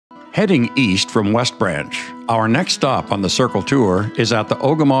Heading east from West Branch, our next stop on the Circle Tour is at the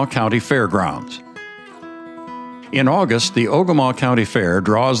Ogemaw County Fairgrounds. In August, the Ogemaw County Fair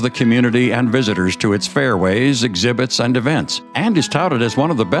draws the community and visitors to its fairways, exhibits, and events, and is touted as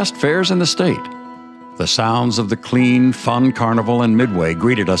one of the best fairs in the state. The sounds of the clean, fun carnival and midway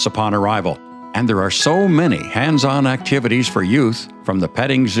greeted us upon arrival, and there are so many hands-on activities for youth, from the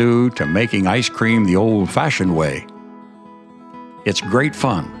petting zoo to making ice cream the old-fashioned way. It's great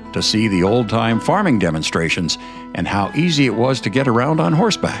fun to see the old-time farming demonstrations and how easy it was to get around on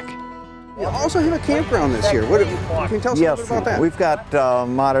horseback. You also have a campground this year. Can you tell us a little bit about that? We've got a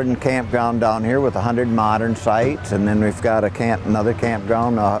modern campground down here with 100 modern sites, and then we've got another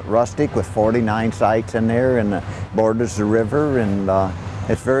campground, rustic, with 49 sites in there, and borders the river, and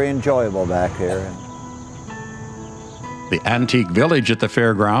it's very enjoyable back here. The antique village at the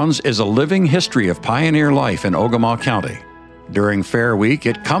fairgrounds is a living history of pioneer life in Ogemaw County. During Fair Week,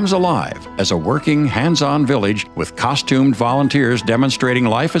 it comes alive as a working, hands-on village with costumed volunteers demonstrating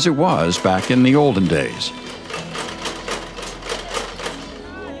life as it was back in the olden days.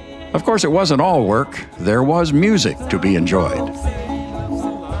 Of course, it wasn't all work. There was music to be enjoyed.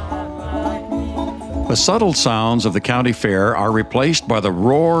 The subtle sounds of the county fair are replaced by the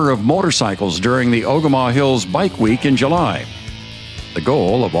roar of motorcycles during the Ogemaw Hills Bike Week in July. The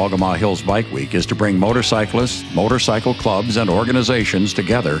goal of Ogemaw Hills Bike Week is to bring motorcyclists, motorcycle clubs, and organizations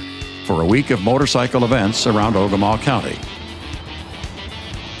together for a week of motorcycle events around Ogemaw County.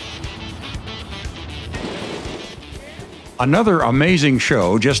 Another amazing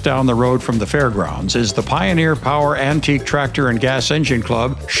show just down the road from the fairgrounds is the Pioneer Power Antique Tractor and Gas Engine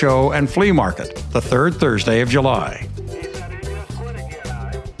Club Show and Flea Market, the third Thursday of July.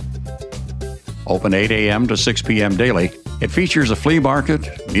 Open 8 a.m. to 6 p.m. daily, it features a flea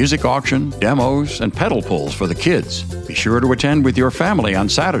market, music auction, demos, and pedal pulls for the kids. Be sure to attend with your family on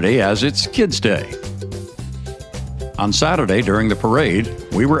Saturday, as it's Kids' Day. On Saturday, during the parade,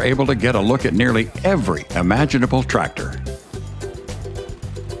 we were able to get a look at nearly every imaginable tractor.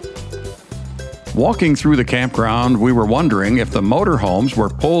 Walking through the campground, we were wondering if the motorhomes were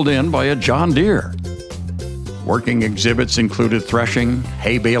pulled in by a John Deere. Working exhibits included threshing,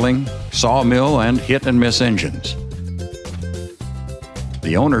 hay baling, sawmill, and hit-and-miss engines.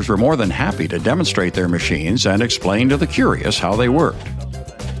 The owners were more than happy to demonstrate their machines and explain to the curious how they worked.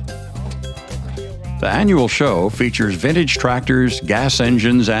 The annual show features vintage tractors, gas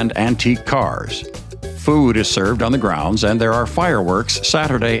engines, and antique cars. Food is served on the grounds, and there are fireworks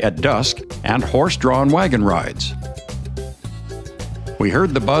Saturday at dusk and horse-drawn wagon rides. We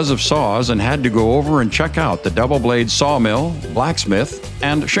heard the buzz of saws and had to go over and check out the double-blade sawmill, blacksmith,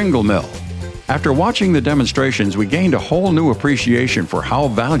 and shingle mill. After watching the demonstrations, we gained a whole new appreciation for how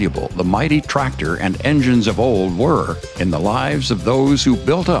valuable the mighty tractor and engines of old were in the lives of those who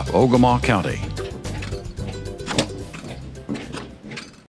built up Ogemaw County.